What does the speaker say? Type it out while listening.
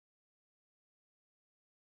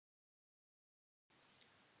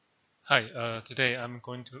Hi, today I'm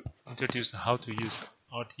going to introduce how to use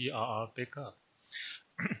RTRR backup.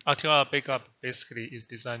 RTRR backup basically is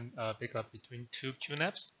designed backup between two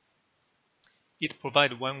QNAPs. It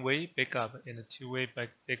provides one-way backup and a two-way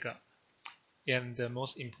backup. And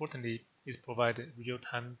most importantly, it provides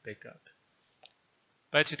real-time backup.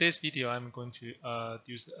 By today's video, I'm going to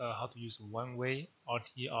use how to use one-way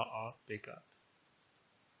RTRR backup.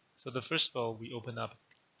 So first of all, we open up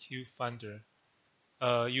QFinder.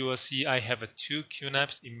 You will see I have two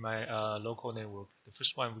QNAPs in my local network. The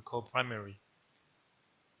first one we call primary.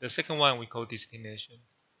 The second one we call destination.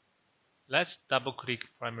 Let's double click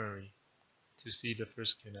primary to see the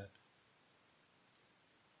first QNAP.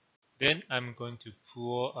 Then I'm going to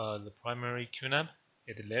pull the primary QNAP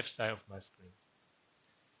at the left side of my screen.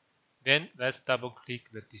 Then let's double click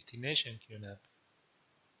the destination QNAP.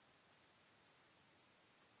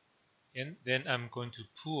 And then I'm going to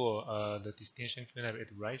pull the destination QNAP at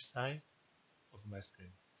the right side of my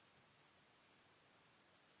screen.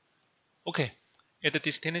 Okay, at the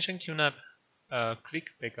destination QNAP,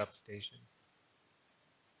 click backup station.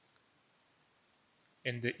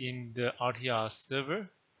 And in the RTRR server,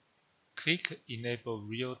 click enable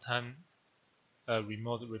real-time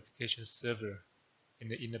remote replication server.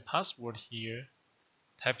 And in the password here,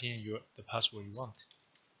 type in the password you want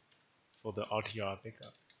for the RTRR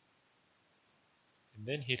backup. And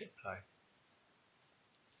then hit apply.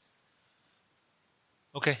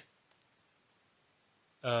 Okay.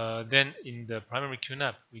 Then in the primary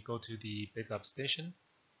QNAP, we go to the backup station.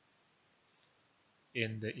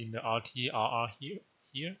 And in the RTRR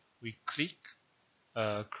here we click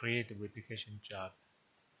create the replication job.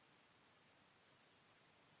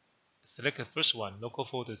 Select the first one, local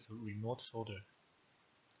folder to remote folder.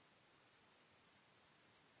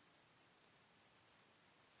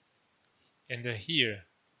 And here,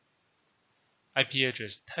 IP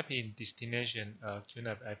address, type in destination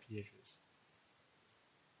QNAP IP address.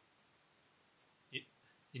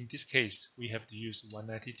 In this case, we have to use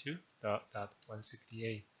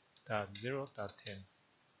 192.168.0.10.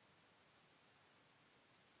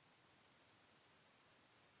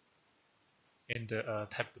 And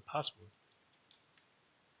type the password.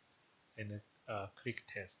 And click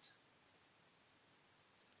test.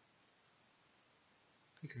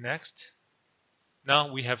 Click next.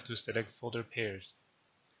 Now we have to select folder pairs.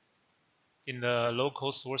 In the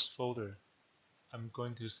local source folder, I'm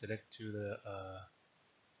going to select to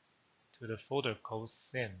the folder called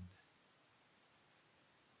send,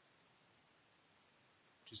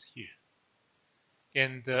 which is here.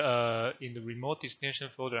 And in the remote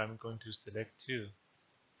destination folder, I'm going to select to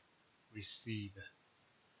receive,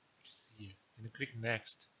 which is here, and click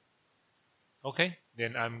next. Okay,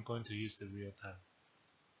 then I'm going to use the real time.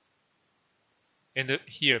 And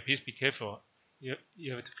here, please be careful. You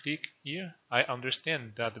have to click here. I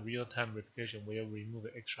understand that the real-time replication will remove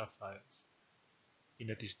extra files in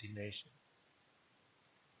the destination.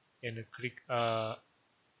 And click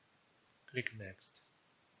next.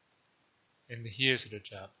 And here's the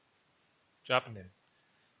job. Job name.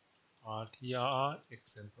 RTRR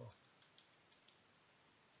example.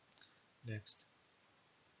 Next.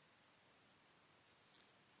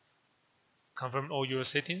 Confirm all your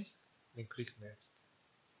settings. Then click next.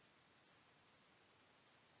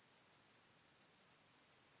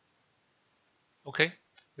 Okay,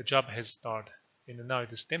 the job has started, and now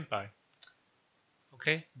it's standby.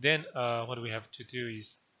 Okay, then what we have to do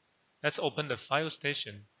is let's open the file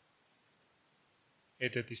station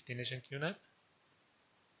at the destination QNAP,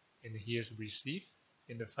 and here's receive.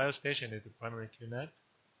 In the file station at the primary QNAP,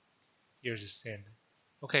 here's send.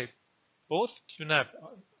 Okay, both QNAP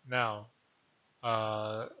now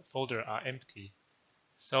folder are empty,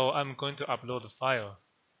 so I'm going to upload the file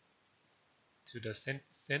to the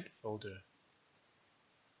send folder.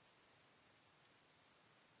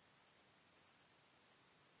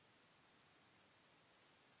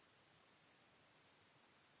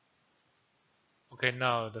 Okay,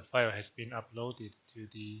 now the file has been uploaded to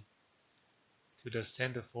the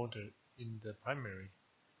sender folder in the primary.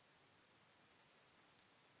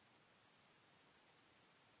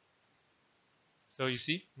 So you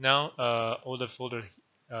see now all the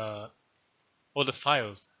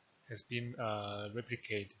files has been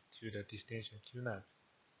replicated to the destination QNAP.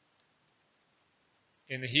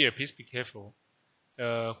 And here, please be careful.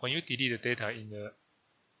 When you delete the data in the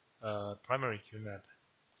primary QNAP,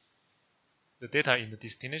 the data in the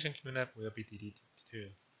destination QNAP will be deleted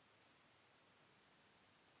too.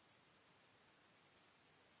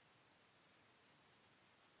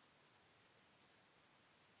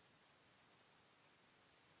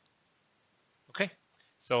 Okay,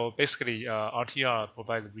 So basically, RTR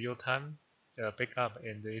provides real-time backup,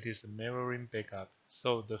 and it is a mirroring backup.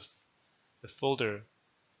 So the folder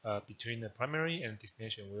between the primary and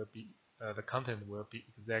destination will be the content will be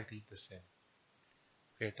exactly the same.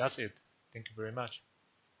 Okay, that's it. Thank you very much.